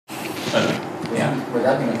Yeah.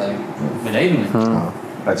 बजा भी ना बजाई तुमने?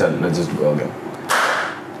 अच्छा, let's just go again.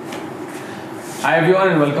 Hi everyone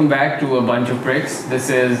and welcome back to A Bunch of Pricks. This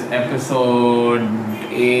is episode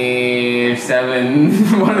 7,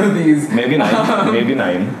 one of these. Maybe 9, maybe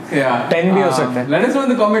 9. Yeah. 10 भी हो सकता है. Let us know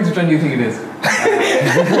in the comments which one you think it is.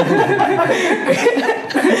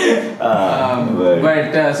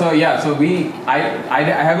 I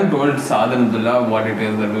haven't told Saad and Abdullah what it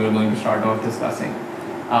is that we were going to start off discussing.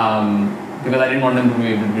 Because I didn't want them to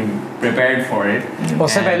be prepared for it.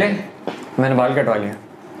 उससे पहले मैंने बाल कटवा लिया.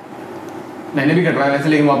 मैंने भी कटवाया वैसे,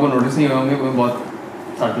 लेकिन वो आपको नोटिस नहीं होंगे, बहुत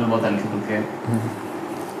सटल, बहुत हल्के फुल्के हैं.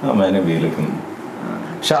 हाँ, मैंने भी, लेकिन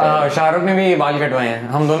शाहरुख ने भी बाल कटवाए हैं.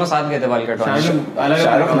 हम दोनों साथ गए थे बाल कटवाने.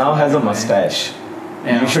 Shahrukh now has a mustache.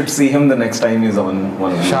 You should see him the next time he's on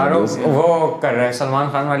one of these Shahrukh videos. वो कर रहा है, सलमान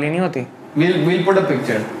खान वाली नहीं होती. We'll put a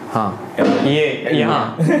picture. हाँ, ये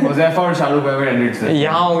यहाँ Huzaifa और शाहरुख whoever edits it.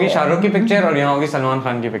 यहाँ होगी शाहरुख की पिक्चर और यहाँ होगी सलमान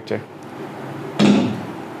खान की पिक्चर.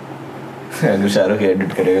 अगर शाहरुख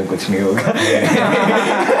एडिट करेगा कुछ नहीं होगा.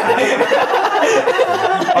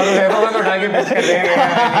 और वेबो को उठा के पिच कर देंगे.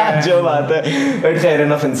 जो बात है. But fair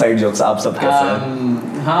enough inside jokes. आप सब कैसे हैं?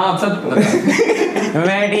 हाँ, आप सब.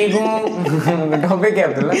 मैं ठीक हूँ. टॉपिक क्या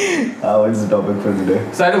Abdullah? What's the topic for today?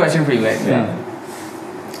 So I have a question for you guys. Yeah.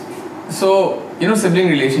 So, sibling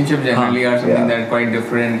relationships generally are something that are quite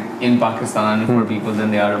different in Pakistan for people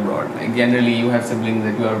than they are abroad. Like generally, you have siblings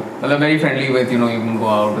that you are very friendly with. You can go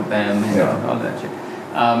out with them and all that shit.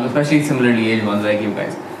 Especially similarly aged ones like you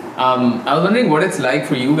guys. I was wondering what it's like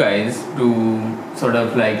for you guys to sort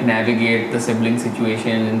of like navigate the sibling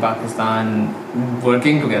situation in Pakistan,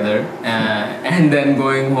 working together, and then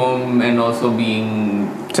going home and also being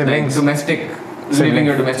Siblings. Like, living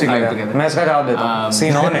your domestic life together. मैं इसका जवाब देता हूँ.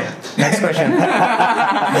 Scene on है. Next question.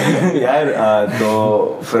 Yeah, so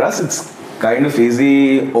for us it's kind of easy.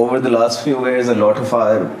 Over the last few years, a lot of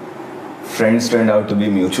our friends turned out to be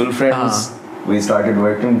mutual friends. We started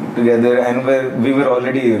working together and we were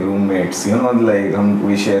already roommates. Like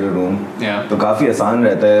we share a room. Yeah. तो काफी आसान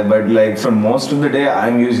रहता है. But like for most of the day,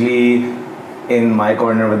 I'm usually in my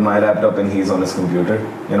corner with my laptop and he's on his computer.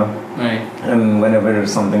 Right. And whenever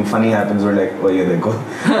something funny happens, we're like, oh yeah, dekho.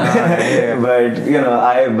 But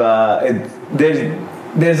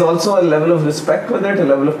there's also a level of respect with it, a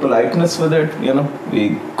level of politeness with it. He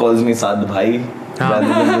calls me Saad bhai rather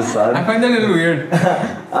than just Saad. I find that a little weird.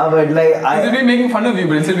 But like He'll be making fun of you,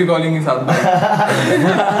 but he'll still be calling you Saad bhai.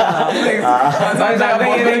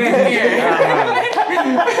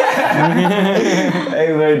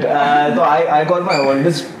 But so I call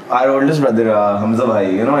our oldest brother Hamza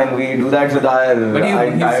bhai, and we do that with our But he's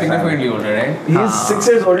entire significantly family. older, right? He's 6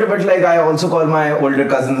 years older, but like I also call my older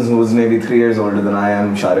cousins who's maybe 3 years older than I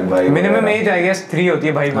am, Sharik bhai. Minimum age I guess 3 होती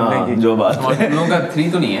है भाई बनने की. जो बात हम लोगों का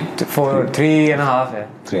 3 तो नहीं है. 3.5 है.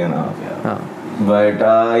 3.5, yeah. हाँ. But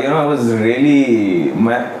it was really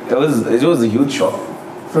it was a huge shock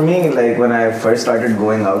for me, like when I first started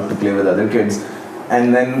going out to play with other kids,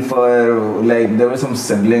 and then for like there were some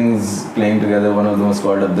siblings playing together. One of them was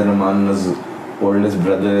called Abdullahs. His oldest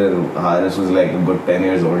brother Haris was like a good 10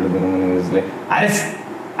 years older than him, and he was like, Haris,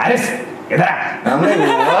 idhar aa. I'm like,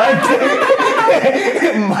 what?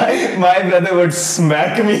 my brother would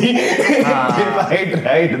smack me if I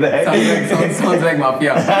tried that. Sounds like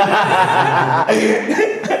mafia.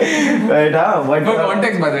 But for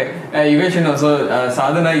context, by the way, you guys should know. So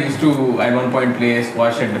Saad and I used to at one point play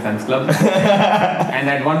squash at Defense Club, and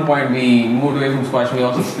at one point we moved away from squash. We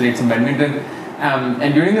also played some badminton.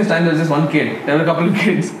 And during this time, there was this one kid. There were a couple of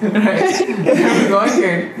kids, right? There was one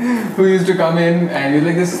kid who used to come in, and he was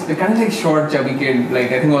like this kind of like short, chubby kid. Like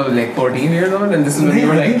I think he was like 14 years old, and this is when you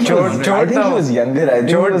were like short. I think he was younger. I think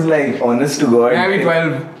he was like honest to God. Maybe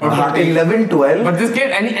 12 or 14. 11, 12. But this kid,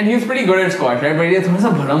 and he was pretty good at squash, right? But he was थोड़ा सा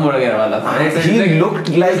भरम भर गया वाला था. Right? So he looked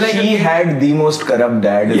like he had the most corrupt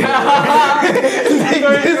dad. Yeah. Like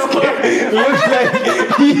this kid looked like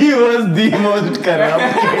he was the most corrupt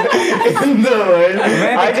kid in the world. मैं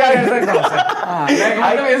क्या कर सकता हूँ?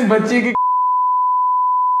 मतलब इस बच्चे की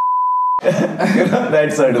that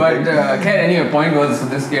sort of but thing. anyway, point was, so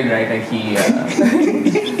this kid, right, like he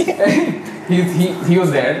was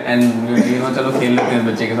there, and चलो खेल लेते हैं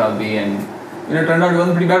बच्चे के साथ भी, and turned out it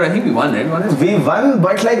wasn't pretty bad. I think we won, right? We won,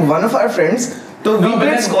 but like one of our friends, so we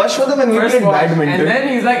played squash for them and we played badminton. And then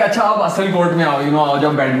he's like, अच्छा आप असल court में आओ, आओ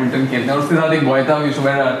जब badminton खेलते हैं. और उसके साथ एक बॉय था, we used to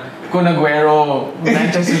wear a Kun Aguero,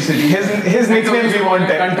 Manchester City. His nickname we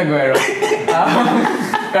wanted. Cunt Aguero.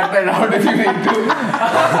 Cut that out if you need to.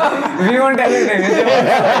 We won't tell it anything.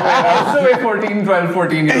 So we're 12,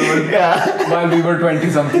 14 years old. Yeah. While we were 20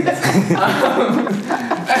 something.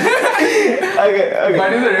 Okay. But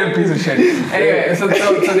he's a real piece of shit. Anyway, so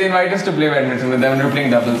they invite us to play badminton with them, and we're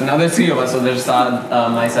playing doubles. And now there's 3 of us. So there's Saad,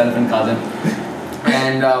 myself, and Kazim.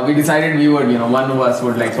 And we decided we would, one of us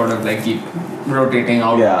would like sort of like keep rotating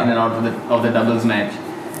out in and out of the doubles match.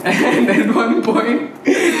 And at one point,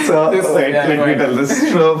 let me tell this.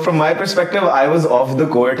 So from my perspective, I was off the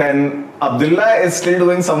court, and Abdullah is still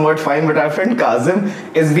doing somewhat fine, but our friend Kazim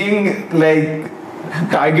is being like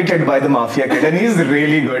targeted by the mafia kid, and he's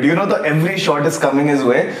really good. Every shot is coming his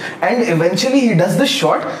way, and eventually he does the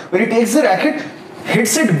shot where he takes the racket,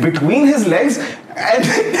 hits it between his legs, and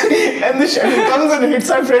the shuttle comes and hits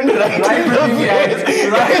our friend right in the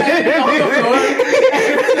face.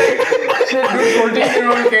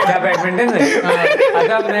 Badminton में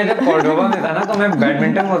अच्छा मैं जब Cordoba में था ना तो मैं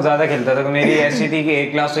badminton बहुत ज़्यादा खेलता था. तो मेरी ऐसी थी कि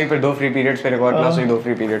 1 क्लास हुई, फिर 2 फ्री पीरियड्स, फिर एक और क्लास हुई, 2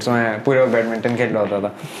 फ्री पीरियड्स. मैं पूरे वक्त बैडमिंटन खेल रहा होता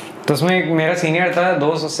था. तो उसमें एक मेरा सीनियर था,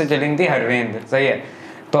 दोस्त उससे चलिंग थी, हरवेंद्र. सही है.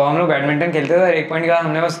 तो हम लोग बैडमिंटन खेलते थे. एक पॉइंट का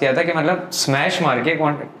हमने बस किया था कि मतलब स्मैश मार के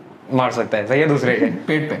कौन मार सकता है. सही है. दूसरे के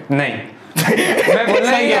पेट पे नहीं. मैं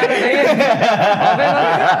बोलना ही यार सही है.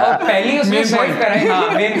 पहली उसमें सर्व कराई. हाँ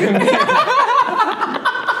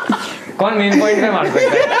कौन मेन पॉइंट पे मार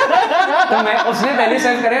सकता है. तो मैं उसने पहले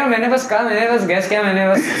सर्व करे और मैंने बस गैस किया. मैंने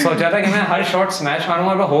बस सोचा था कि मैं हर शॉट स्मैश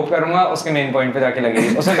मारूंगा और होप करूंगा उसके मेन पॉइंट पे जाके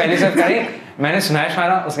लगेगी. उसने पहली सर्व करी, मैंने स्मैश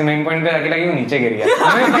मारा, उसके मेन पॉइंट पे जाके लगी, वो नीचे गिर गया.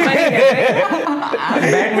 हमें पता नहीं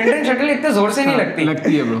कैसे बैडमिंटन शटल इतने जोर से नहीं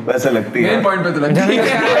लगती है ब्रो. वैसे लगती है मेन पॉइंट पे तो लगती है.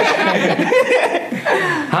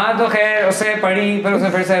 हाँ तो खैर उससे पढ़ी, फिर उसने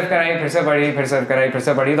फिर सर्व कराई, फिर से पढ़ी, फिर सर्व कराई, फिर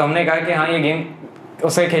से पढ़ी. तो हमने कहा कि हाँ ये गेम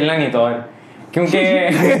उसे खेलना नहीं था, और क्योंकि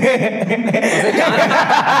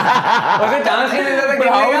उसे चांस नहीं मिलता था कि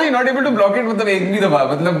how is he not able to block it. मतलब एक भी दफा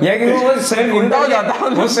मतलब या कि वो सिर्फ उल्टा हो जाता,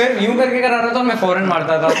 वो सिर्फ यूं करके करा रहा था, मैं फौरन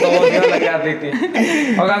मारता था तो वो जो लग जाती थी.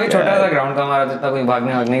 और काफी छोटा सा ग्राउंड था हमारा, जितना कोई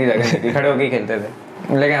भागने की जगह नहीं थी, खड़े होके खेलते थे.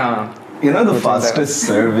 लेकिन हाँ the fastest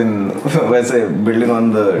serve in वैसे building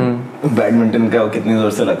on the badminton का कितनी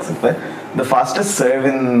जोर से लग सकता है. The fastest serve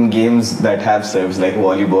in games that have serves like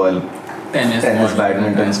volleyball, tennis,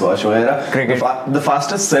 badminton, squash, cricket. The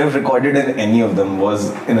fastest serve recorded in any of them was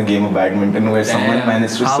in a game of badminton where someone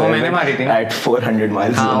managed to serve at 400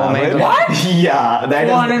 miles an hour. What? Yeah, that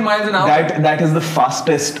 400 miles an hour. That is the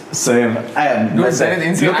fastest serve. Dude, that is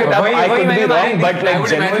insane. Look it up. I could be wrong, but like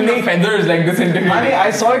genuinely feathers like this interview.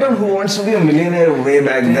 I saw it on Who Wants to Be a Millionaire way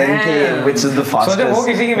back then, which is the fastest. So वो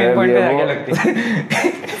किसी की main point पे जाके लगती है.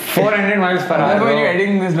 400 miles per hour. When you're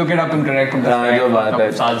editing this, look it up and correct the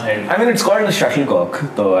Saad's head. I mean, it's called the shuttlecock,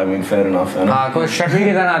 so I mean, fair enough. हाँ, कोई shuttle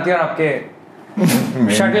की तरह आती है और आपके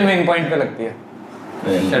शटल मेन पॉइंट पे लगती है.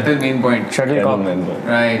 Shuttle main point. Shuttlecock.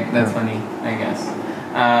 Right, that's funny, I guess.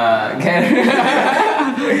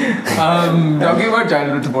 Talking about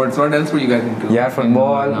childhood sports, what else were you guys into? यार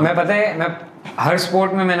फुटबॉल. मैं पता है मैं हर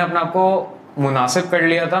स्पोर्ट में मैंने अपने आप को मुनासिब कर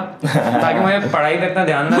लिया था ताकि मुझे पढ़ाई पे इतना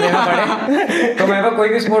ध्यान ना देना पड़े. तो मेरे पास कोई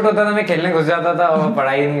भी स्पोर्ट होता था मैं खेलने घुस जाता था और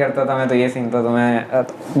पढ़ाई नहीं करता था. मैं तो ये सीन था. तो मैं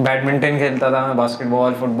बैडमिंटन खेलता था, मैं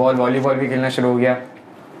बास्केटबॉल, फुटबॉल, वॉलीबॉल भी खेलना शुरू हो गया.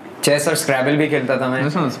 चेस और स्क्रैबल भी खेलता था मैं.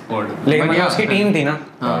 लेकिन मतलब उसकी टीम थी ना,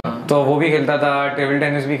 तो वो भी खेलता था. टेबल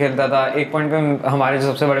टेनिस भी खेलता था. एक पॉइंट पे हमारे जो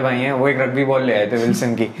सबसे बड़े भाई हैं वो एक रग्बी बॉल ले आए थे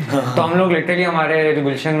विल्सन की. तो हम लोग लिटरली हमारे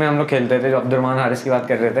गुलशन में हम लोग खेलते थे. जो अब्दुलरहमान हारिस की बात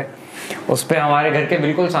कर रहे थे, उस पे हमारे घर के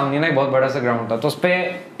बिल्कुल सामने ना एक बहुत बड़ा सा ग्राउंड था. तो उस पे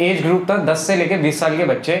एज ग्रुप था 10 से लेके 20 साल के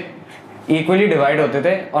बच्चे इक्वली डिवाइड होते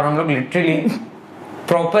थे और हम लोग लिटरली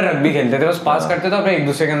प्रॉपर रग्बी खेलते थे. बस पास करते थे और एक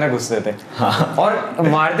दूसरे के अंदर घुसते थे और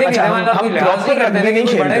मारते भी थे. मतलब कोई लिहाज नहीं करते थे,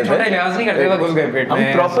 कोई बड़ा छोटा लिहाज नहीं करते थे, घुस गए पेट में. हम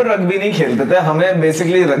प्रॉपर रग्बी नहीं खेलते थे. हमें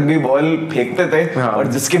बेसिकली रग्बी बॉल फेंकते थे और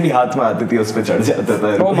जिसके भी हाथ में आती थी उस पे चढ़ जाते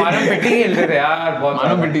थे. वो मारम पिट्टी खेलते थे यार. बहुत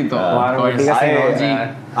मारम पिट्टी तो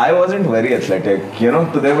I wasn't very athletic,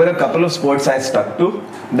 so there were a couple of sports I stuck to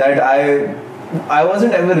that I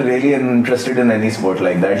wasn't ever really interested in any sport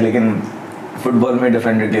like that. लेकिन फुटबॉल में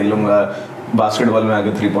डिफेंडर खेल लूंगा, बास्केटबॉल में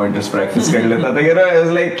आगे 3 पॉइंटर्स प्रैक्टिस कर लेता था. I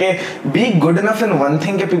was like के be good enough in one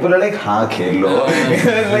thing के people are like हाँ खेल लो.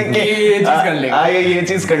 like ये चीज कर लेगा. ये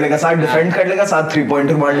चीज कर लेगा. साथ डिफेंड कर लेगा, साथ 3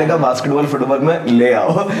 पॉइंटर मार लेगा. बास्केटबॉल फुटबॉल में ले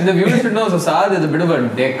आओ. And the viewers should know, so Saad is a bit of a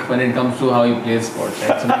dick when it comes to how he plays sports.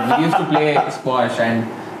 Right? So we used to play squash, and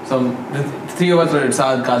so the 3 of us were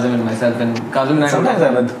Saad, Kazim, and myself. And Kazim and I sometimes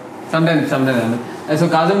Ahmed. Sometimes. And so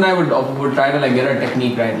Kazim and I would try to like get our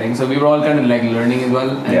technique right. Like so we were all kind of like learning as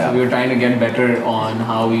well. And so we were trying to get better on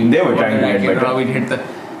how we. They were trying to get better. How we'd hit the.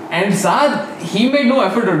 And Saad, he made no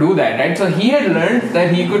effort to do that, right? So he had learned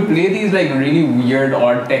that he could play these like really weird,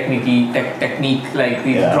 odd technique like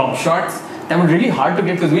these drop shots that were really hard to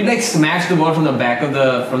get because we'd like smash the ball from the back of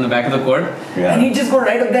the court, and he'd just go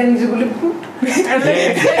right up there and he'd just go like, and like,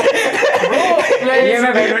 bro, ये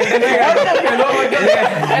मैं badminton में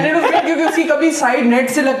and it was great क्योंकि उसकी कभी side net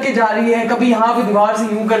से लग के जा रही है, कभी यहाँ पे दीवार से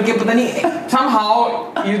यूं करके पता नहीं somehow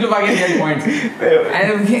he used to fucking get points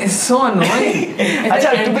and it's so annoying. अच्छा,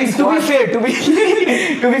 to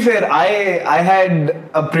be fair, I had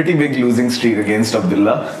a pretty big losing streak against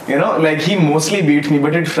Abdullah. You know, like he mostly beat me,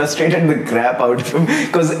 but it frustrated the crap out of him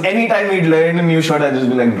because anytime he'd learn a new shot, I'd just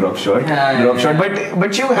be like drop shot.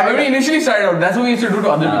 But you had. When we initially started out, that's what we used to do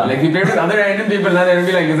to other people. Like we played with other random people, and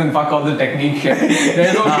they'd be like, "Listen, fuck all the technique shit.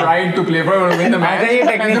 There's no pride to play for. We're gonna win the match,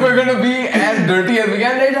 and then we're gonna be as dirty as we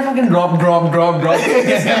can. They just fucking drop. Because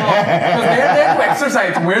they're there to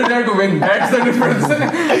exercise. We're there to win. That's the difference."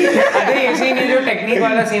 अरे ऐसे नहीं, जो technique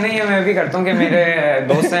वाला scene है ये मैं भी करता हूँ कि मेरे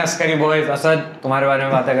दोस्त हैं अस्करी बॉयज, असद तुम्हारे बारे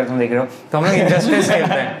में बात अगर तुम देख रहे हो तो हम लोग इंजस्टिस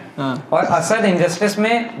खेलते हैं और असद इंजस्टिस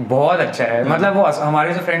में बहुत अच्छा है, मतलब वो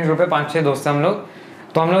हमारे से फ्रेंड ग्रुप है 5-6 दोस्त हैं हम लोग,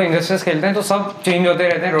 तो हम लोग इंजस्टिस खेलते हैं तो सब चेंज होते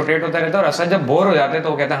रहते हैं, रोटेट होता रहता है और असद जब बोर हो जाते हैं तो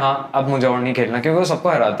वो कहते हैं हाँ अब मुझे और नहीं खेलना, क्योंकि वो सबको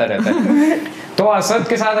हराता रहता है। तो असद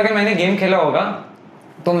के साथ अगर मैंने गेम खेला होगा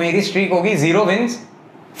तो मेरी स्ट्रीक होगी 0 wins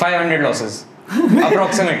 500 losses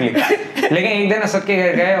अप्रोक्सीमेटली। लेकिन एक दिन असद के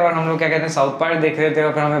घर गए और हम लोग क्या कहते हैं साउथ पार्क देख रहे थे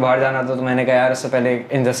और फिर हमें बाहर जाना था, तो मैंने कहा यार इससे पहले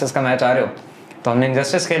इंजस्टिस का मैच आ रहे हो, तो हमने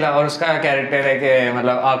इंजस्टिस खेला और उसका कैरेक्टर है कि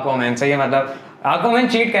मतलब आक्वामैन से, ये मतलब आक्वामैन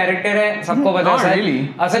चीट कैरेक्टर है, सबको पता है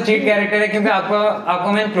असद चीट कैरेक्टर है क्योंकि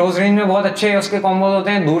आक्वामैन क्लोज रेंज में बहुत अच्छे उसके कॉम्बोज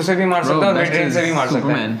होते हैं, दूर से भी मार सकता है और मिड रेंज से भी मार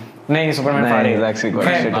सकता है। नहीं सुपरमैन फारे,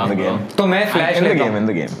 तो मैं फ्लैश लेता हूं,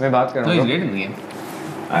 मैं बात कर रहा हूं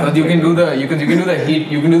But you can do the heat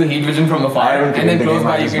vision from afar, and then close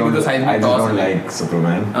by you can do the seismic toss. I just don't like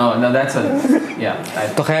Superman. Oh no, that's yeah.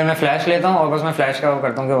 तो खैर मैं फ्लैश लेता हूँ और बस मैं फ्लैश का वो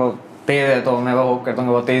करता हूँ कि वो तेज है, तो मैं वो होप करता हूँ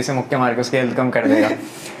कि वो तेज से मुक्के मार के उसकी हेल्थ कम कर देगा।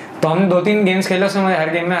 तो हमने 2-3 गेम्स खेले, उसमें हर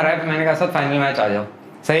गेम में हराया, मैंने कहा सर फाइनल मैच आ जाओ,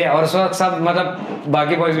 सही है। और उस वक्त सब मतलब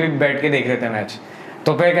बाकी बॉयज भी बैठ के देख रहे थे मैच, तो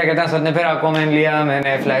फिर क्या कहते हैं सर ने फिर आक्वामैन लिया,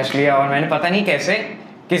 मैंने फ्लैश लिया और मैंने पता नहीं कैसे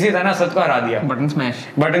किसी तरह सद को हरा दिया। बटन स्मैश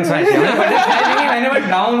किया मैंने बट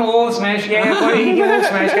डाउन वो स्मैश किया कोई वो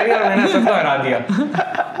स्मैश कर दिया और मैंने असद को हरा दिया।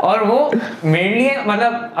 और वो मेरे लिए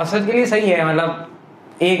मतलब असद के लिए सही है, मतलब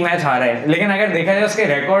एक मैच हारा है, लेकिन अगर देखा जाए उसके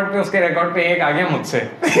रिकॉर्ड पे एक आ गया मुझसे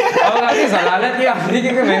और काफी जलालत की आती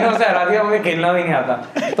क्योंकि मैंने उसे हरा दिया, मुझे खेलना भी नहीं आता,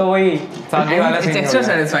 तो वही साथी वाला सीन। इट्स एक्स्ट्रा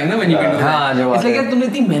सैटिस्फाइंग ना व्हेन यू कैन डू हां जो इसलिए यार तुमने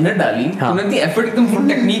इतनी मेहनत डाली, तुमने इतनी एफर्ट, एकदम फुल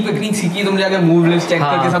टेक्निक सीखी, तुमने जाकर मूव लिस्ट चेक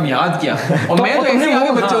करके सब याद किया, और मैं तो ऐसे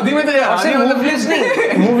आगे बच्चोदी में तो यार मूव लिस्ट नहीं,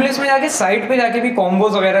 मूव लिस्ट में जाके साइड पे जाके भी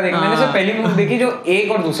कॉम्बोज वगैरह देखे, मैंने सिर्फ पहली मूव देखी जो एक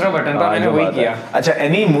और दूसरा बटन था, मैंने वही किया। अच्छा,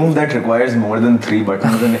 any move that requires more than 3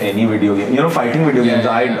 buttons in any video game, you know, fighting video games,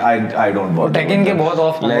 I don't bother. Tekken के बहुत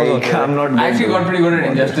ऑफ कॉम्बोज होते हैं। I'm not. I actually got pretty good at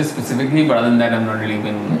Injustice specifically, but other than that, I'm not really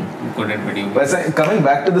been good at video games. But coming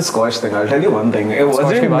back to the squash thing, I'll tell you one thing. It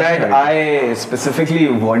wasn't that I specifically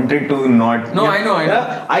wanted to not. No, I know.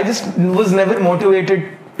 I just was never motivated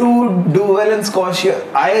to do well in squash.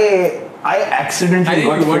 I accidentally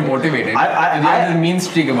got. You got motivated. I had a mean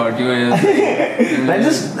streak about you.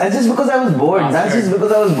 That's just because I was bored. That's just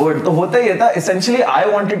because I was bored. तो होता ही था. Essentially, I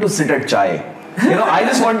wanted to sit at chai. You know, I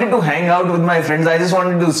just wanted to hang out with my friends. I just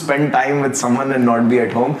wanted to spend time with someone and not be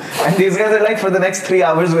at home. And these guys are like, for the next 3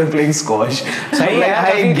 hours, we're playing squash. So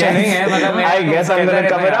like, I guess I'm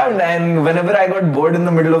gonna come around. And whenever I got bored in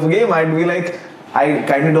the middle of a game, I'd be like, I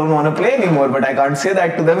kind of don't want to play anymore, but I can't say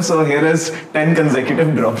that to them. So here is 10 consecutive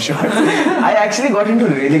drop shots. I actually got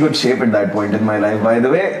into really good shape at that point in my life. By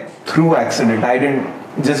the way, through accident. I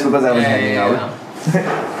didn't just because I was hanging out.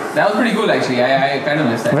 That was pretty cool actually. I kind of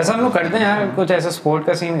missed that. वैसे हम लोग करते हैं यार कुछ ऐसा sport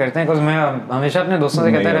का scene करते हैं, कुछ मैं हमेशा अपने दोस्तों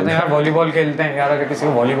से कहते रहते हैं यार वॉलीबॉल खेलते हैं यार, अगर किसी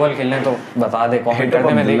को वॉलीबॉल खेलना है तो बता दे, कमेंट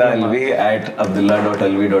करते मैं देख लूंगा। Alvi at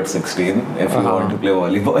abdullah.alvi.16 if you want to play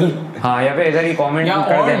volleyball. हाँ या फिर इधर ही कमेंट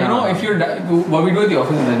कर देना। You know, if you're what we do at the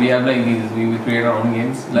office is that we have like these, we create our own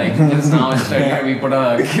games. Like just now it's like we put a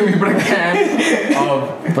can of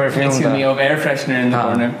perfume of air freshener in the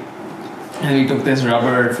corner. And we took this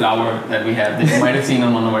rubber flower that we have, that you might have seen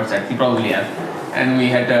on one of our sets, you probably have, and we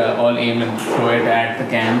had to all aim and throw it at the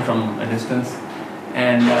can from a distance,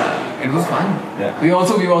 and it was fun. Yeah. We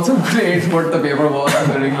also played what the paper was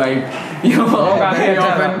during like, you know, काफी अच्छा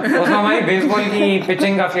था। उसमें हमारी baseball की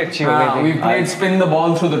pitching काफी अच्छी हो गई थी। We played spin the ball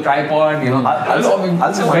through the tripod, you know.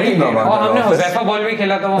 और हमने हुज़ैफा बॉल भी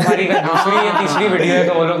खेला, तो वो हमारी दूसरी या तीसरी वीडियो है,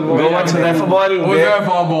 तो वो लोग go watch Huzafa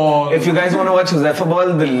ball. If you guys want to watch Huzafa ball,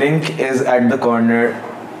 the link is at the corner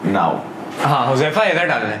now. हाँ हुज़ैफा इधर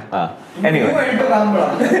डालना है। हाँ anyway,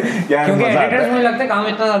 क्योंकि एडिटर्स मुझे लगता है काम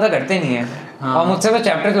इतना ज़्यादा करते नहीं है और मुझसे बस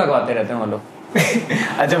चैप्टर्स लगवाते रहते हैं वो लोग।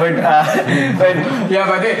 अच्छा but Yeah,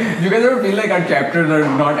 but you guys ever feel like our chapters are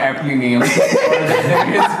not aptly named, or that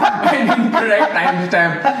there is an incorrect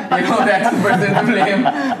timestamp? You know, that's the person to blame.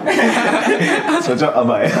 सोचो अब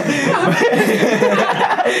आया.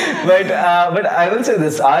 But I will say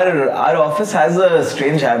this: our office has a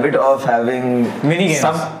strange habit of having mini games.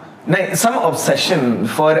 Some obsession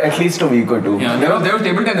for at least a week or two. Yeah, there was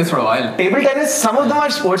table tennis for a while. Table tennis, some of them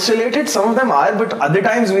are sports related, some of them are, but other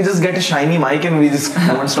times we just get a shiny mic and we just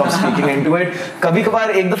won't stop speaking into it. कभी कभार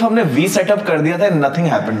एक दफा हमने V setup कर दिया था, nothing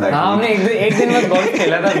happened that हाँ, week. हमने एक दिन बस गोल्फ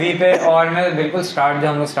खेला था V पे, और मैं बिल्कुल जब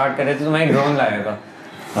हम लोग स्टार्ट कर रहे थे तो मैं एक ड्रोन लाया था.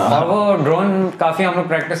 और वो ड्रोन काफी हम लोग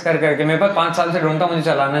प्रैक्टिस करके, मेरे पास 5 साल से ड्रोन था, मुझे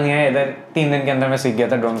चलाना नहीं है. इधर 3 दिन के अंदर मैं सीख गया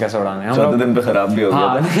था ड्रोन कैसे उड़ाना है. चौथे दिन पे खराब भी हो गया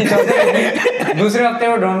था. दूसरे हफ्ते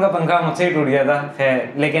वो ड्रोन का पंखा मुझसे ही टूट गया था,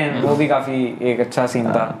 लेकिन वो भी काफी एक अच्छा सीन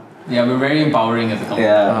था. Yeah, we're very empowering as a company.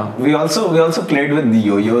 Yeah, we also played with the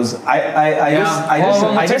yo-yos. I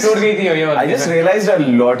just realized a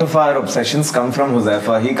lot of our obsessions come from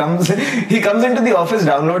Huzaifa. He comes into the office,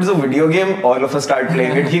 downloads a video game, all of us start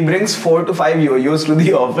playing it. He brings 4 to 5 yo-yos to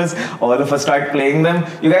the office, all of us start playing them.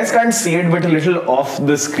 You guys can't see it, but a little off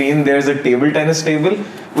the screen there's a table tennis table,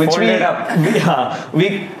 which we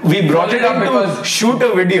brought it up to shoot a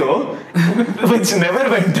video, which never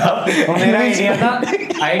went up. मेरा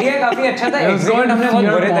idea काफी अच्छा था. Execute हमने बहुत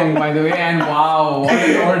बुरे थे, by the way, and wow, what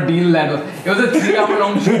an ordeal that was. It was a 3-hour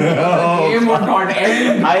long shoot. The game would not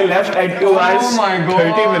end. I left at 2 hours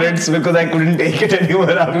 30 minutes because I couldn't take it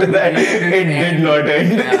anymore after that. It did not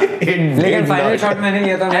end. लेकिन final shot मैंने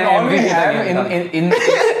लिया था. And all we have in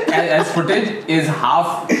as footage is half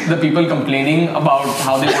the people complaining about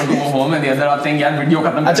how they want to go home and the other half saying यार video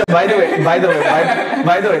खत्म. अच्छा, by the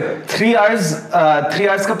way 3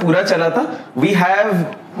 hours का पूरा चला था. We have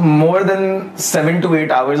more than 7 to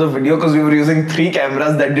 8 hours of video because we were using 3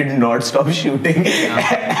 cameras that did not stop shooting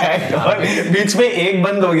at all. बीच में एक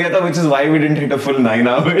बंद हो गया था, which is why we didn't hit a full 9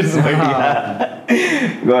 hours. But yeah,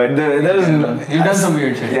 God, there was you've done some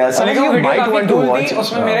weird shit. Yeah, some of you might want to watch.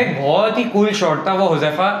 उसमें मेरा एक बहुत ही cool shot था, वो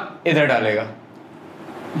हुज़ैफा इधर डालेगा.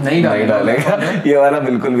 नहीं डालेगा. ये वाला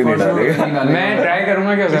बिल्कुल भी नहीं डालेगा. मैं ट्राई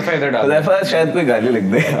करूंगा कि हुज़ैफा इधर डाले. हुज़ैफा शायद कोई गाली लिख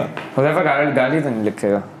देगा. हुज़ैफा गाली तो नहीं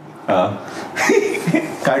लिखेगा.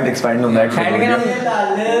 Can't expand on that.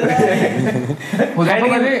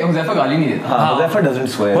 Huzaifa गाली नहीं देता. Huzaifa doesn't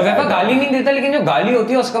swear. हुज़ैफा गाली नहीं देता, लेकिन जो गाली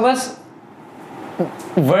होती है उसका बस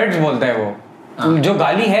वर्ड्स बोलता है वो. जो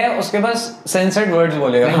गाली है उसके पास सेंसर्ड वर्ड्स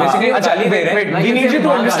बोलेगा. बेसिकली गाली दे रहे हैं. We need you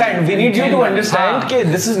to understand कि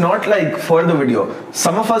this is not like for the video.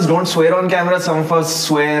 Some of us don't swear on camera, some of us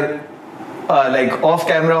swear like off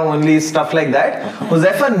camera only, stuff like that.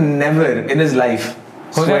 Huzaifa never in his life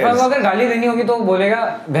Huzaifa को अगर गाली देनी होगी तो वो बोलेगा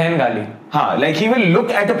बहन गाली. हाँ, like he will look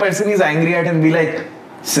at a person he's angry at and be like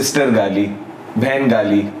sister गाली, बहन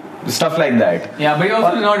गाली, stuff like that. Yeah, but he's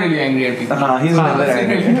also not really angry at people. He's never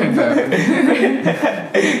angry.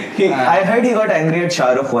 I heard he got angry at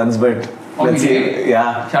Shah Rukh once, but let's see.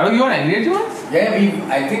 Yeah. Shah Rukh, you got angry at you once? Yeah,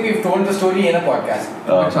 I think we've told the story in a podcast.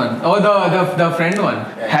 Which one? Oh, the friend one.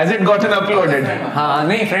 Has it gotten uploaded? हाँ,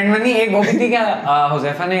 नहीं friend में नहीं. एक वो भी थी क्या,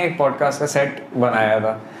 हुज़ैफा ने एक पॉडकास्ट का सेट बनाया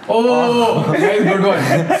था. Oh, very good one.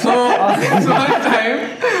 So one time,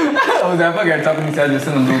 Huzaifa gets up and he says,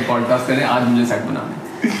 listen, हम लोग पॉडकास्ट करें, आज मुझे सेट बनाना है.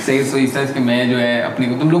 So he says कि मैं जो है अपने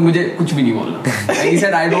को, तुम लोग मुझे कुछ भी नहीं बोलना. He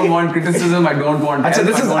said, I don't want criticism, I don't want. अच्छा,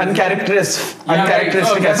 this is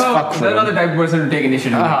uncharacteristic as fuck. They're not the type of person to take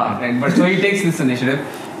initiative. Right? But so he takes this initiative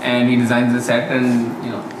and he designs the set, and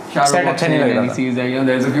you know, Shah Rukh walks in and he sees that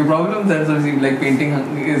there's a few problems. There's like painting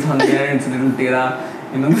is hung there, it's a little tera.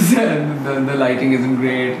 You know, the lighting isn't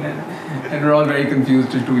great, and we're all very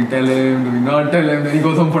confused. Do we tell him? Do we not tell him? Then he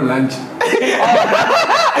goes home for lunch.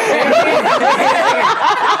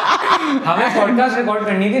 हमें podcast record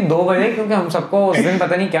करनी थी 2 बजे, क्योंकि हम सबको उस दिन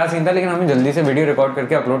पता नहीं क्या सीन था, लेकिन हमें जल्दी से वीडियो रिकॉर्ड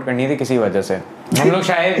करके अपलोड करनी थी किसी वजह से. हम लोग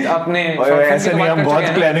शायद अपने ऐसे नहीं, हम बहुत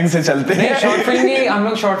प्लानिंग से चलते हैं. शॉर्ट फिल्म की हम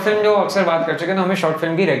लोग शॉर्ट फिल्म जो अक्सर बात कर चुके हैं, तो हमें शॉर्ट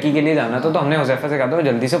फिल्म की रेकी के लिए जाना था. तो हमने हुज़ैफा से कहा था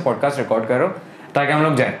जल्दी से पॉडकास्ट रिकॉर्ड करो ताकि हम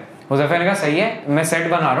लोग जाए. हुज़ैफा ने कहा सही है, मैं सेट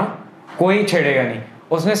बना रहा हूँ, कोई छेड़ेगा नहीं.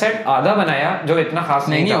 उसने सेट आधा बनाया जो इतना खास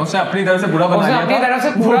नहीं था. उसने अपनी तरफ से पूरा बनाया. अपनी तरफ से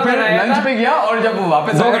पूरा बनाया. लंच पे गया और जब वो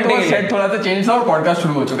वापस 2 घंटे के सेट थोड़ा सा चेंज था और पॉडकास्ट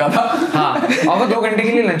शुरू हो चुका था. हाँ, और वो 2 घंटे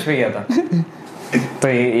के लिए लंच पे गया था. तो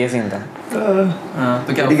ये सीन था.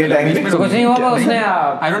 तो क्या कुछ नहीं हुआ. उसने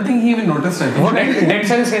I don't think he even noticed. वो डेड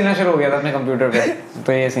सेल्स खेलना शुरू हो गया था अपने कंप्यूटर पे.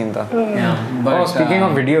 तो ये सीन था. और स्पीकिंग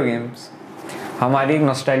ऑफ वीडियो गेम्स, हमारी एक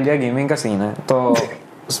नॉस्टैल्जिया गेमिंग का सीन है. तो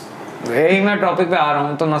यही मैं टॉपिक पे आ रहा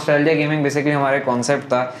हूँ. तो नॉस्टैल्जिया गेमिंग बेसिकली हमारे कॉन्सेप्ट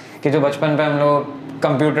था कि जो बचपन पे हम लोग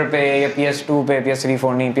कंप्यूटर पे या PS2 पे, PS3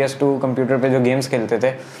 4 नहीं, PS2 कंप्यूटर पे जो गेम्स खेलते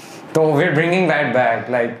थे, तो we're bringing that back,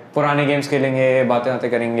 like पुराने गेम्स खेलेंगे, बातें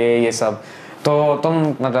करेंगे, ये सब. तो तुम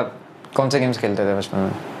मतलब कौन से गेम्स खेलते थे बचपन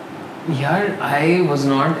में? Yeah, I was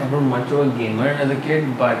not ever much of a gamer as a kid,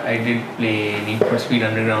 but I did play Need for Speed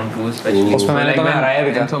Underground 2 especially. उसमें मैंने तुम्हें हराया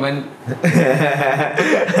भी था. So when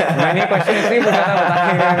मैंने क्वेश्चन इसलिए पूछा था बता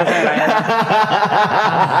के मैंने उसे हराया.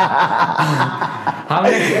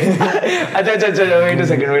 अच्छा, wait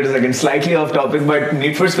a second. Slightly off topic, but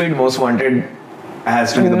Need for Speed Most Wanted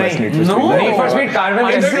has to be the best Need for Speed. No, Need for Speed Carbon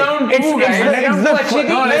Underground 2, guys.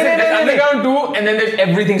 Underground 2, and then there's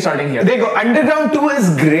everything starting here. They go Underground 2 is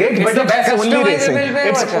great, but the best. it's only racing.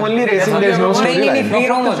 It's only racing. There's no storyline. free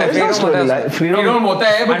roam होता है. There's no storyline. Free roam होता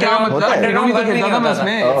है, but क्या मतलब? Underground तो खेलता था मैं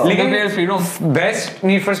उसमें. लेकिन free roam. Best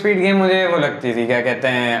Need for Speed game मुझे वो लगती थी, क्या कहते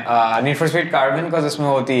हैं, नीड फॉर स्पीड कार्बन, का जिसमें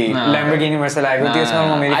होती लैम्बोर्गिनी मर्सिडीज होती है, उसमें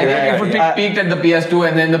वो मेरी favourite I peaked at the PS2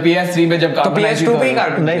 and then the PS3 में जब तो PS2 पे ही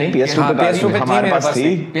कार्बन. नहीं, PS2 पे हमारे पास थी.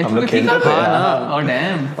 हम लोग खेलते थे. Oh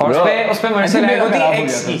damn. और उस पे मर्सिडीज होती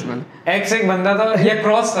X एक बंदा था, ये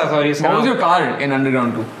क्रॉस था, sorry. What was your car in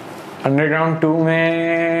Underground 2? Underground 2 में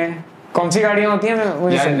कौन सी गाड़ियां होती हैं?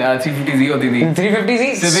 मुझे 350Z होती थी. 350Z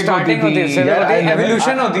स्टार्टिंग होती थी,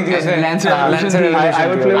 एवोल्यूशन होती थी उसमें. Lancer I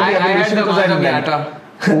would play with the Evolution because I Miata.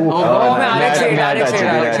 मैं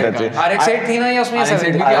RX-8 थी ना, या उसमें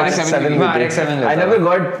RX-7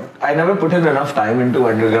 I never put in enough time into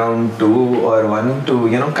Underground 2 or 1 to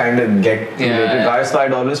kind of get to later cars, so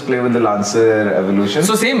I'd always play with the Lancer Evolution.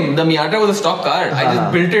 So same, the Miata was a stock car. I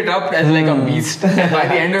just built it up as like a beast. By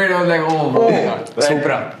the end of it, I was like, oh my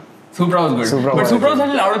god. Supra was good. But Supra was a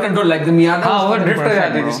little out of control. Like the Miata. हाँ, वो drift हो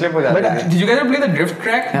जाती थी, slip हो जाती थी. Did you guys ever play the drift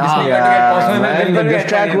track? Man, the drift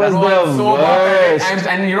track was the worst.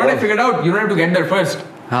 And you know what I figured out? You don't have to get there first.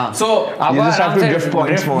 So you just have to drift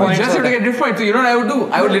points more. Just have to get drift points. So you know what I would do?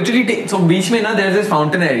 I would literally take. So बीच में ना there's this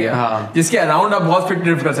fountain area. जिसके around आप बहुत fit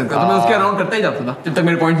drift कर सकते हो. तो मैं उसके around करता ही जाता था. जब तक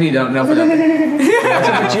मेरे points नहीं जाते.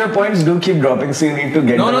 But your points do keep dropping, so you need to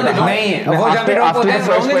get. No, they don't. नहीं. वो जब after the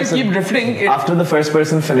first person keep drifting. After the first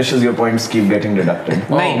person finishes, your points keep getting deducted.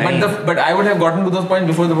 नहीं. But I would have gotten to those points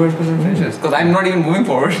before the first person finishes, because I'm not even moving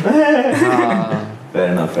forward. Fair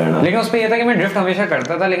enough. लेकिन उस पे ये था कि मैं drift हमेशा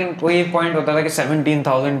करता था, लेकिन कोई एक पॉइंट होता था कि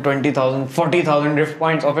 17,000, 20,000, 40,000 ड्रिफ्ट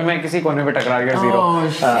पॉइंट्स, और फिर मैं किसी कोने पे टकरा गया 0.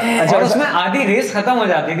 और उसमें आधी रेस खत्म हो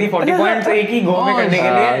जाती थी 40 पॉइंट्स एक ही गो में करने के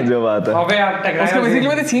लिए. जो बात है. और फिर आप टकरा. उसका बेसिकली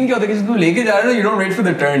मतलब सीन क्या होता है कि तुम लेके जा रहे हो, you don't wait for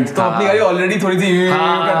the turns. तो अपनी गाड़ी ऑलरेडी थोड़ी सी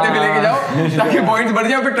करते हुए लेके जाओ ताकि पॉइंट्स बढ़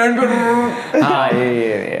जाए, फिर टर्न पे. हां,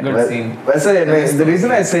 ये गुड सीन. वैसे the reason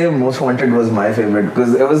I say Most Wanted was my favorite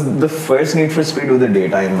because it was the first Need for Speed with a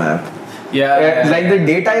daytime map. Yeah. Like the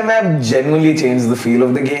daytime map genuinely changed the feel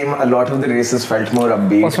of the game. A lot of the races felt more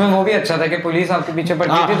upbeat. उसमें वो भी अच्छा था कि police आपके पीछे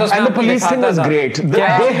पड़ती थी, तो and the police thing was great. They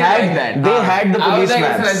had the police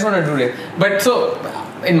maps. I just want to do it. But so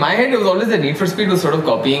in my head, it was always that Need for Speed was sort of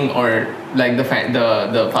copying or like the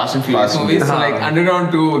Fast and Furious movies. So like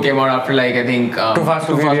Underground 2 came out after like I think Too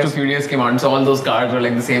Fast, Too Furious came out. So all those cars were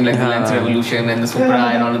like the same, like the Lancer Evolution and the Supra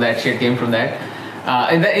and all of that shit came from that.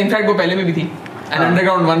 In fact, वो पहले में भी थी. And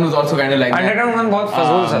Underground 1 was also kind of like Underground 1 बहुत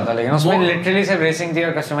फजूल सा था, लेकिन उसमें literally सिर्फ racing थी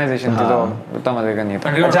और customization थी, तो उतना मजे का नहीं था.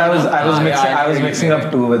 अच्छा, I was mixing up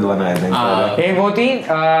 2 with 1, I think. एक वो थी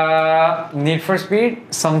Need for Speed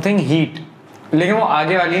something Heat, लेकिन वो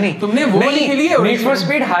आगे वाली नहीं. तुमने वो वाली खेली है? Need for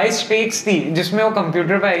Speed High Stakes थी, जिसमें वो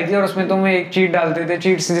कंप्यूटर पे आई थी और उसमें तुम एक चीट डालते थे.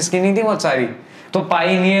 चीट्स जिसकी नहीं थी बहुत सारी, तो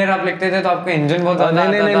पायनियर आप लिखते थे तो आपको इंजन बहुत ज्यादा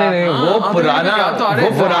आता था. नहीं, वो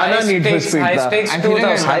पुराना Need for Speed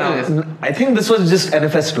था. I think this was just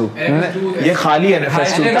NFS2. ये खाली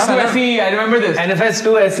NFS2 था. I remember this.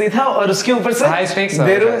 NFS2 ऐसी था और उसके ऊपर से High Stakes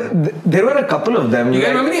there were a couple of them. You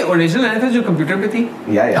guys remember the original NFS जो कंप्यूटर पे थी?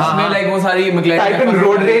 Yeah. उसमें like वो सारी McLaren Type in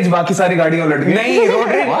road rage, बाकी सारी गाड़ियाँ उलट गई. नहीं,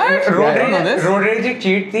 रोड रेज एक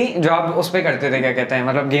चीट थी जो आप उस पे करते थे, क्या कहते हैं,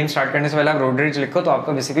 मतलब गेम स्टार्ट करने से पहले आप रोड रेज लिखो तो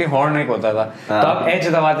आपका बेसिकली हॉर्न एक होता था, तो आप एज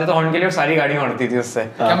दबाते तो हॉर्न के लिए और सारी गाड़ियां उड़ती थी उससे.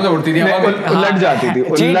 क्या मतलब उड़ती थी? उलट जाती थी.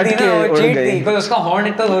 उलट के उड़ गई. बिकॉज़ उसका हॉर्न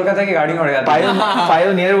इतना जोर का था कि गाड़ी उड़ जाती थी.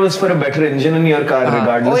 Pioneer was for a better engine in your car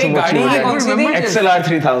regardless of what you had. कौन सी थी? XLR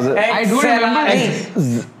 3000. I do remember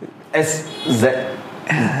SZ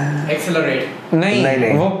Accelerate.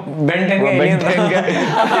 नहीं, वो Ben 10 का एलियन था.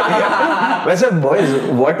 वैसे boys,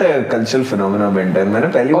 what a cultural phenomenon Ben 10. मैंने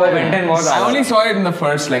पहली बार Ben 10 बहुत. I only saw it in the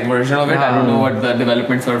first like version of it. I don't know what the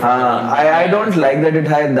developments were. I don't like that it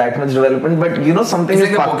had that much development, but you know something. It's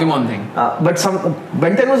like the Pokemon thing. But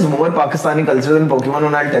Ben 10 was more Pakistani culture than Pokemon,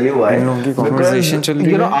 and I'll tell you why. Conversation चल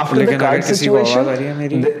रही है, after the card situation, आ रही है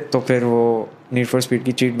मेरी, तो फिर वो Need for Speed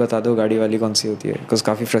की चीट बता दो गाड़ी वाली कौन सी होती है, बिकॉज़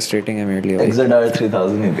काफी फ्रस्ट्रेटिंग है मेरे लिए. XZR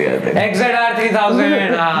 3000 ही थी. XZR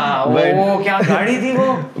 3000 वो क्या गाड़ी थी वो.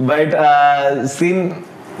 But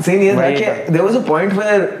सीन ये था कि there was a point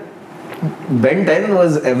where Ben 10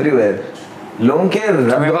 was everywhere. लोगों के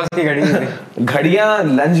मेरे पास की घड़ी थी, घड़ियां,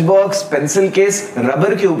 lunch box, pencil case,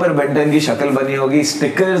 rubber के ऊपर Ben 10 की शक्ल बनी होगी,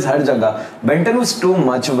 स्टिकर्स हर जगह. Ben 10 was too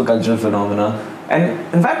much of a cultural phenomena. And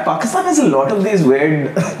in fact, Pakistan has a lot of these weird.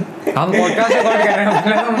 हम पॉडकास्ट रिकॉर्ड कर रहे हैं,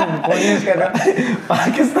 अपने हम फोन यूज कर रहे हैं.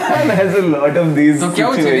 Pakistan has a lot of these तो क्या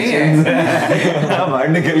situations. हाँ, बाहर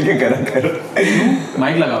निकल के करो.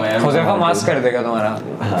 माइक लगा हुआ है यार. हुज़ैफा मास्क कर देगा तुम्हारा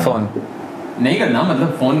फोन. नहीं करना, मतलब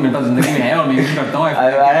फोन मेरे पास जिंदगी में है और मैं यूज करता हूँ.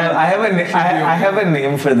 I have a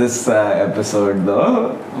name for this episode though.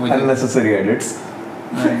 Unnecessary edits.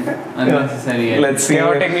 Unnecessary. Let's see.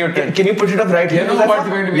 Chaotic mutant. Can you put it up right here? You know what's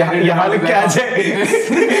going to be edited यहाँ out लिख of के आ जाए.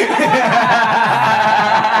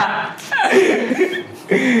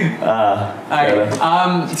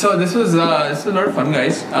 So this was a lot of fun,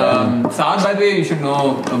 guys. Saad, by the way, you should know,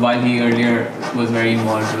 while he earlier was very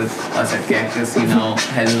involved with us at Cactus, he now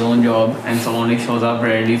has his own job and so only shows up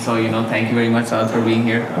rarely. So thank you very much, Saad, for being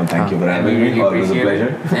here. Thank you for And we having me. really Always a appreciate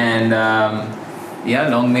pleasure. it. And yeah,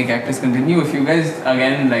 long may Cactus continue. If you guys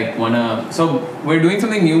again wanna, so we're doing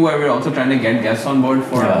something new where we're also trying to get guests on board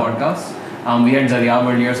for a podcast. We had Zaryab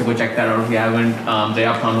earlier, so go check that out if you haven't.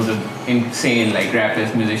 Zaryab Khan was an insane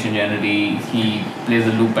rapist, musician generally. He plays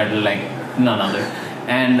the loop pedal like none other.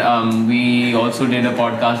 And we also did a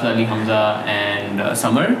podcast with Ali Hamza and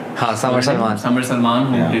Summer. Summer Salman. Summer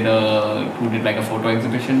Salman, who did like a photo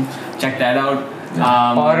exhibition. Check that out.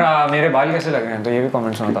 और मेरे बाल कैसे लग रहे हैं तो ये भी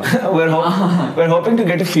कमेंट्स में बताओ. We're hoping to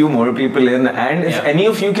get a few more people in, and if any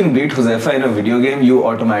of you can beat Huzafa in a video game, you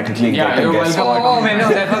automatically get a you're guest. welcome. मैंने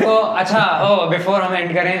हुज़ैफा को बिफोर हम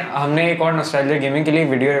एंड करें, हमने एक और nostalgia gaming के लिए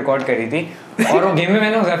video record करी थी और वो गेम में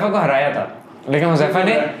मैंने हुज़ैफा को हराया था, लेकिन हुज़ैफा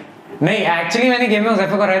ने नहीं, एक्चुअली मैंने गेम में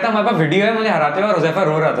हुज़ैफा को हराया था. हमारे पास वीडियो है मुझे हराते हुए और हुज़ैफा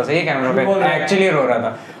रो रहा था, सही कैमरा पे एक्चुअली रो रहा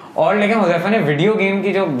था. और लेकिन हुज़ैफा ने वीडियो गेम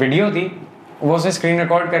की जो वीडियो थी वो उसने स्क्रीन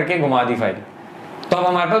रिकॉर्ड करके घुमा दी फाइल. तो अब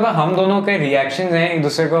हमारे पास हम दोनों के रिएक्शंस हैं एक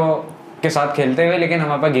दूसरे को के साथ खेलते हुए, लेकिन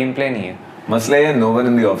हमारे पास गेम प्ले नहीं है. मसला ये, no one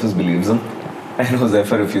in the office believes him, and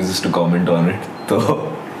Huzafa refuses to comment on it. So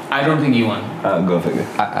I don't think you won. Go figure.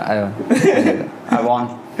 I won.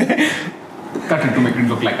 Cut it to make it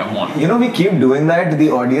look like I won. You know, we keep doing that. The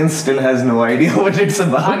audience still has no idea what it's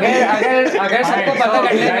about. अगर सबको पता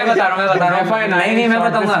कर ले, मैं बता रहा हूँ. नहीं मैं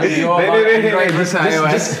बताऊंगा.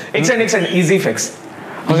 Just it's an easy fix.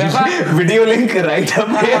 Video link right up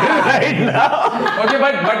here right now. Okay,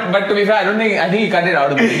 but to be fair, I think he cut it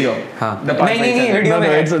out of the video. नहीं वीडियो में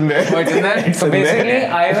it's in there. Oh, it's in there. So basically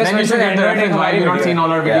iOS Then you should versus get the Android reference why you've not seen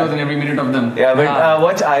all our videos Yeah. and every minute of them. Yeah, but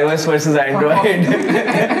watch iOS versus Android.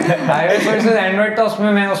 iOS versus Android तो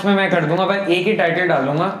उसमें मैं कर दूंगा, बस एक ही title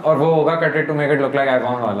डालूंगा और वो होगा cut it to make it look like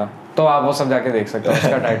iPhone वाला. तो आप वो सब जाके देख सकते हो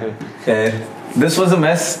उसका title. This was a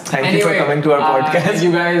mess. Thank you for coming to our podcast. Thank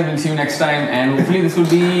you guys. We'll see you next time, and hopefully this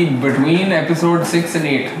will be between episode 6 and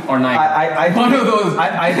 8 or 9. I One of those.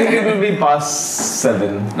 I think it will be past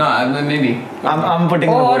 7. No, maybe. I'm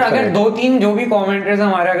putting. और अगर 2-3 जो भी commenters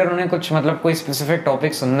हमारे, अगर उन्हें कुछ मतलब कोई स्पेसिफिक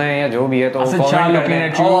टॉपिक सुनना है या जो भी है तो Asad Shah looking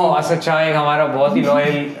at you. Asad Shah एक हमारा बहुत ही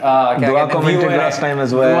loyal Dua commented last time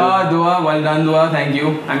as well. Dua, well done, Dua. Thank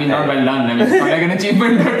you. I mean, not well done. I mean, it's not like an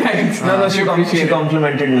achievement, but thanks. No, she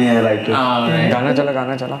complimented me. I liked it. Right. गाना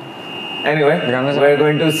चला. Anyway, गाना चला. we're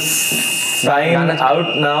going to sign out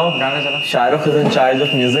now. गाना चला. Shah Rukh is in charge of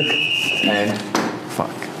music, and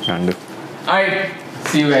Fuck. Gandu. Alright.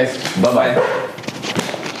 See you guys. bye bye.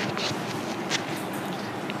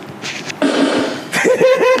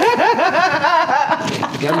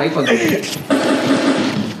 यार mic बंद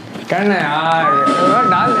करना यार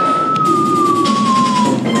डाल.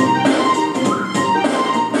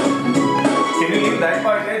 Can you leave that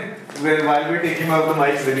part in? While we're taking off the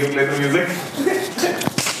mics, then you play the music.